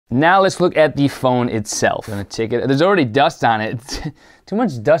Now let's look at the phone itself. I'm gonna take it. There's already dust on it. Too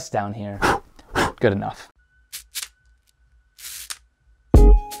much dust down here. Good enough.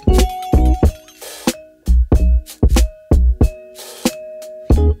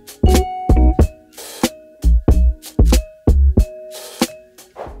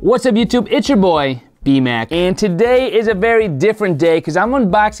 What's up YouTube? It's your boy, BMAC. And today is a very different day because I'm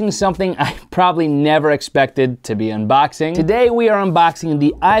unboxing something I probably never expected to be unboxing. Today we are unboxing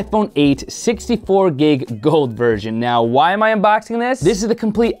the iPhone 8 64 gig gold version. Now, why am I unboxing this? This is the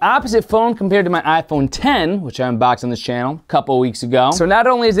complete opposite phone compared to my iPhone 10, which I unboxed on this channel a couple weeks ago. So not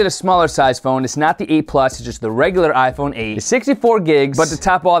only is it a smaller size phone, it's not the 8 Plus, it's just the regular iPhone 8. It's 64 gigs, but to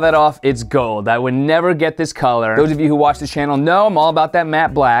top all that off, it's gold. I would never get this color. Those of you who watch the channel know I'm all about that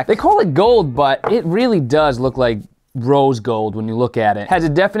matte black. They call it gold, but it really does look like rose gold when you look at it. It has a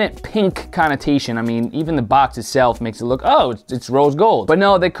definite pink connotation. I mean, even the box itself makes it look, oh, it's rose gold. But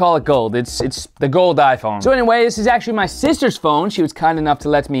no, they call it gold. It's the gold iPhone. So anyway, this is actually my sister's phone. She was kind enough to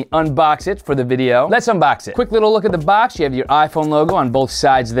let me unbox it for the video. Let's unbox it. Quick little look at the box. You have your iPhone logo on both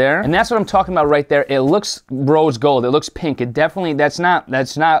sides there. And that's what I'm talking about right there. It looks rose gold. It looks pink. It definitely, that's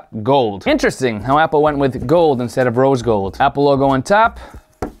not gold. Interesting how Apple went with gold instead of rose gold. Apple logo on top.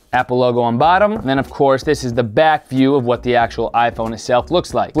 Apple logo on bottom. And then of course, this is the back view of what the actual iPhone itself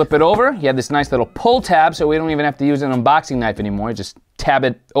looks like. Flip it over, you have this nice little pull tab, so we don't even have to use an unboxing knife anymore. You just tab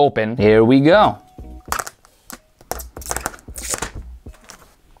it open. Here we go.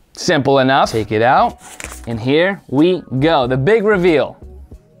 Simple enough. Take it out, and here we go. The big reveal.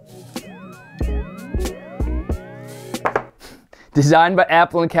 Designed by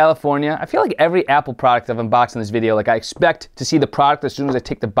Apple in California. I feel like every Apple product I've unboxed in this video, like I expect to see the product as soon as I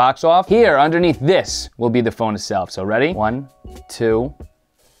take the box off. Here, underneath this, will be the phone itself. So ready? 1, 2.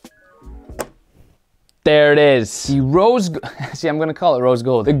 There it is. The rose, see, I'm gonna call it rose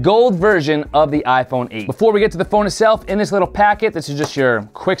gold. The gold version of the iPhone 8. Before we get to the phone itself, in this little packet, this is just your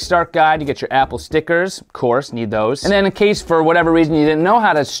quick start guide. You get your Apple stickers, of course, need those. And then in case for whatever reason you didn't know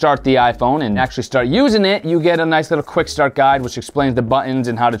how to start the iPhone and actually start using it, you get a nice little quick start guide which explains the buttons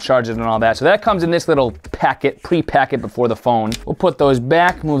and how to charge it and all that. So that comes in this little packet, pre-packet before the phone. We'll put those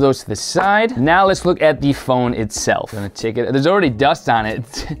back, move those to the side. Now let's look at the phone itself. I'm gonna take it, there's already dust on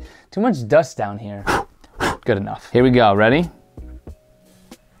it. Too much dust down here. Good enough. Here we go, ready?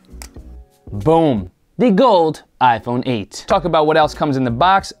 Boom, the gold iPhone 8. Talk about what else comes in the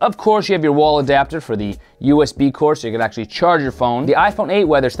box. Of course, you have your wall adapter for the USB cord so you can actually charge your phone. The iPhone 8,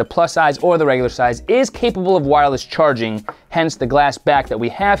 whether it's the plus size or the regular size, is capable of wireless charging, hence the glass back that we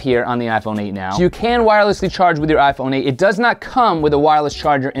have here on the iPhone 8 now. So you can wirelessly charge with your iPhone 8. It does not come with a wireless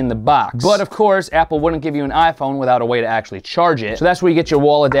charger in the box. But of course, Apple wouldn't give you an iPhone without a way to actually charge it. So that's where you get your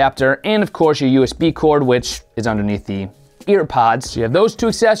wall adapter and of course your USB cord, which is underneath the ear pods. So you have those two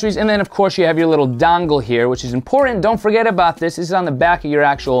accessories, and then of course you have your little dongle here, which is important. Don't forget about this. This is on the back of your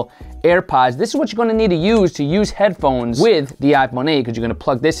actual AirPods. This is what you're going to need to use headphones with the iPhone 8, because you're going to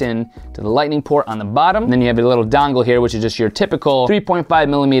plug this in to the lightning port on the bottom. And then you have your little dongle here, which is just your typical 3.5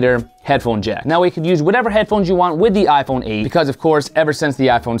 millimeter headphone jack. Now we could use whatever headphones you want with the iPhone 8, because of course, ever since the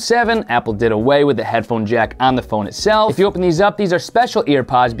iPhone 7, Apple did away with the headphone jack on the phone itself. If you open these up, these are special ear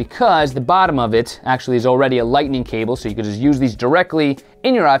pods because the bottom of it actually is already a lightning cable, so you could just use these directly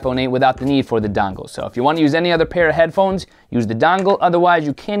in your iPhone 8 without the need for the dongle. So if you want to use any other pair of headphones, use the dongle. Otherwise,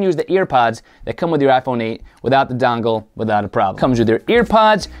 you can use the ear pods that come with your iPhone 8 without the dongle, without a problem. Comes with your ear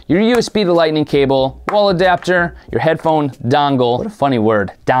pods, your USB to lightning cable, wall adapter, your headphone dongle. What a funny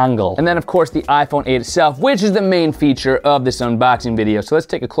word, dongle. And then of course the iPhone 8 itself, which is the main feature of this unboxing video. So let's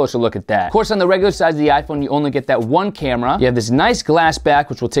take a closer look at that. Of course, on the regular size of the iPhone, you only get that one camera. You have this nice glass back,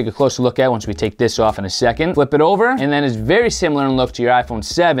 which we'll take a closer look at once we take this off in a second. Flip it over, and then it's very similar in look to your iPhone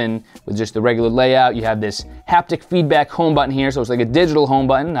 7 with just the regular layout. You have this haptic feedback home button here, so it's like a digital home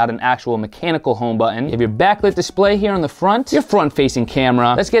button, not an actual mechanical home button. You have your backlit display here on the front, your front-facing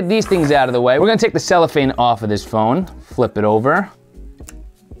camera. Let's get these things out of the way. We're gonna take the cellophane off of this phone, flip it over.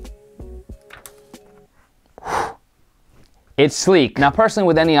 It's sleek. Now personally,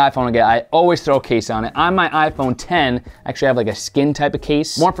 with any iPhone I get, I always throw a case on it. On my iPhone 10, I actually have like a skin type of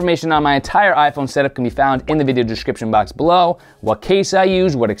case. More information on my entire iPhone setup can be found in the video description box below. What case I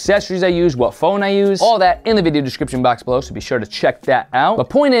use, what accessories I use, what phone I use, all that in the video description box below, so be sure to check that out. But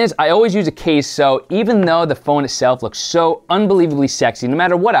point is, I always use a case, so even though the phone itself looks so unbelievably sexy, no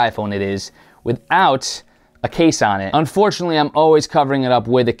matter what iPhone it is, without a case on it. Unfortunately, I'm always covering it up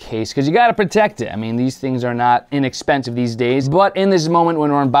with a case because you gotta protect it. I mean, these things are not inexpensive these days, but in this moment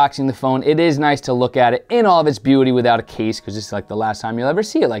when we're unboxing the phone, it is nice to look at it in all of its beauty without a case because it's like the last time you'll ever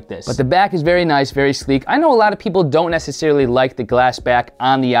see it like this. But the back is very nice, very sleek. I know a lot of people don't necessarily like the glass back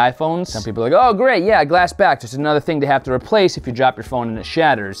on the iPhones. Some people are like, oh great, yeah, glass back, just another thing to have to replace if you drop your phone and it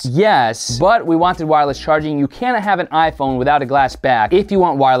shatters. Yes, but we wanted wireless charging. You cannot have an iPhone without a glass back if you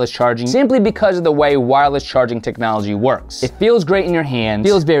want wireless charging, simply because of the way wireless charging technology works. It feels great in your hand,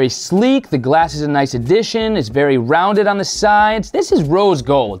 feels very sleek, the glass is a nice addition, it's very rounded on the sides. This is rose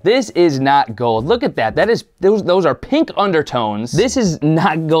gold. This is not gold. Look at that. That is, those are pink undertones. This is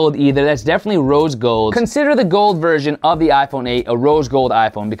not gold either. That's definitely rose gold. Consider the gold version of the iPhone 8 a rose gold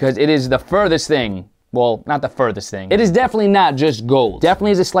iPhone because it is the furthest thing. Well, not the furthest thing. It is definitely not just gold.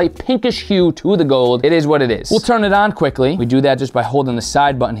 Definitely is a slight pinkish hue to the gold. It is what it is. We'll turn it on quickly. We do that just by holding the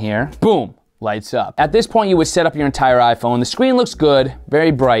side button here. Boom. Lights up. At this point, you would set up your entire iPhone. The screen looks good, very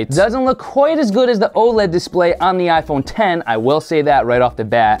bright. Doesn't look quite as good as the OLED display on the iPhone 10. I will say that right off the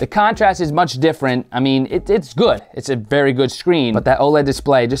bat. The contrast is much different. I mean, it's good. It's a very good screen, but that OLED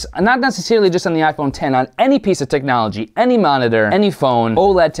display, just not necessarily just on the iPhone 10, on any piece of technology, any monitor, any phone,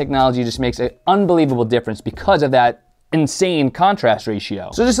 OLED technology just makes an unbelievable difference because of that insane contrast ratio.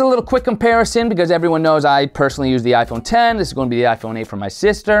 So just a little quick comparison because everyone knows I personally use the iPhone 10. This is going to be the iPhone 8 for my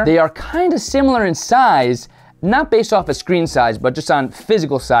sister. They are kind of similar in size, not based off of screen size, but just on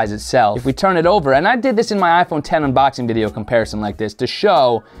physical size itself. If we turn it over, and I did this in my iPhone 10 unboxing video comparison like this to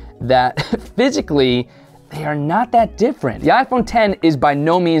show that physically, they are not that different. The iPhone 10 is by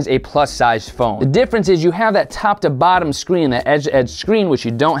no means a plus-size phone. The difference is you have that top-to-bottom screen, that edge-to-edge screen, which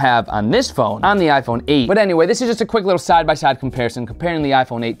you don't have on this phone, on the iPhone 8. But anyway, this is just a quick little side-by-side comparison, comparing the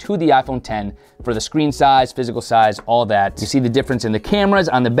iPhone 8 to the iPhone 10 for the screen size, physical size, all that. You see the difference in the cameras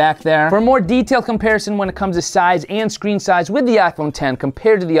on the back there. For a more detailed comparison when it comes to size and screen size with the iPhone 10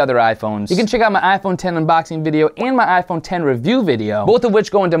 compared to the other iPhones, you can check out my iPhone 10 unboxing video and my iPhone 10 review video, both of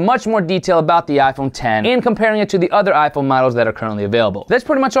which go into much more detail about the iPhone 10 and comparing it to the other iPhone models that are currently available. That's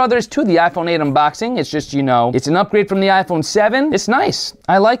pretty much all there is to the iPhone 8 unboxing. It's just, you know, it's an upgrade from the iPhone 7. It's nice.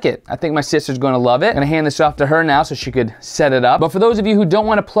 I like it. I think my sister's gonna love it. I'm gonna hand this off to her now so she could set it up. But for those of you who don't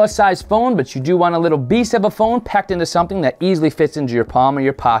want a plus-size phone, but you do want a little beast of a phone packed into something that easily fits into your palm or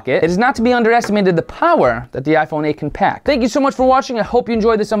your pocket, it is not to be underestimated the power that the iPhone 8 can pack. Thank you so much for watching. I hope you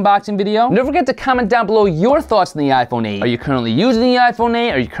enjoyed this unboxing video. Don't forget to comment down below your thoughts on the iPhone 8. Are you currently using the iPhone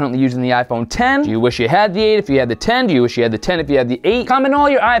 8? Are you currently using the iPhone 10? Do you wish you had the 8 if you had the 10? Do you wish you had the 10 if you had the 8? Comment all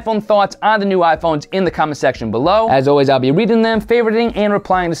your iPhone thoughts on the new iPhones in the comment section below. As always, I'll be reading them, favoriting, and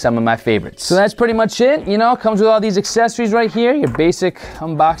replying to some of my favorites. So that's pretty much it. You know, comes with all these accessories right here. Your basic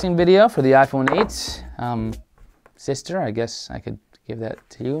unboxing video for the iPhone 8. Sister, I guess I could give that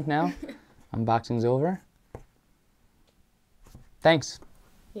to you now. Unboxing's over. Thanks.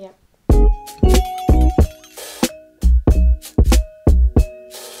 Yep.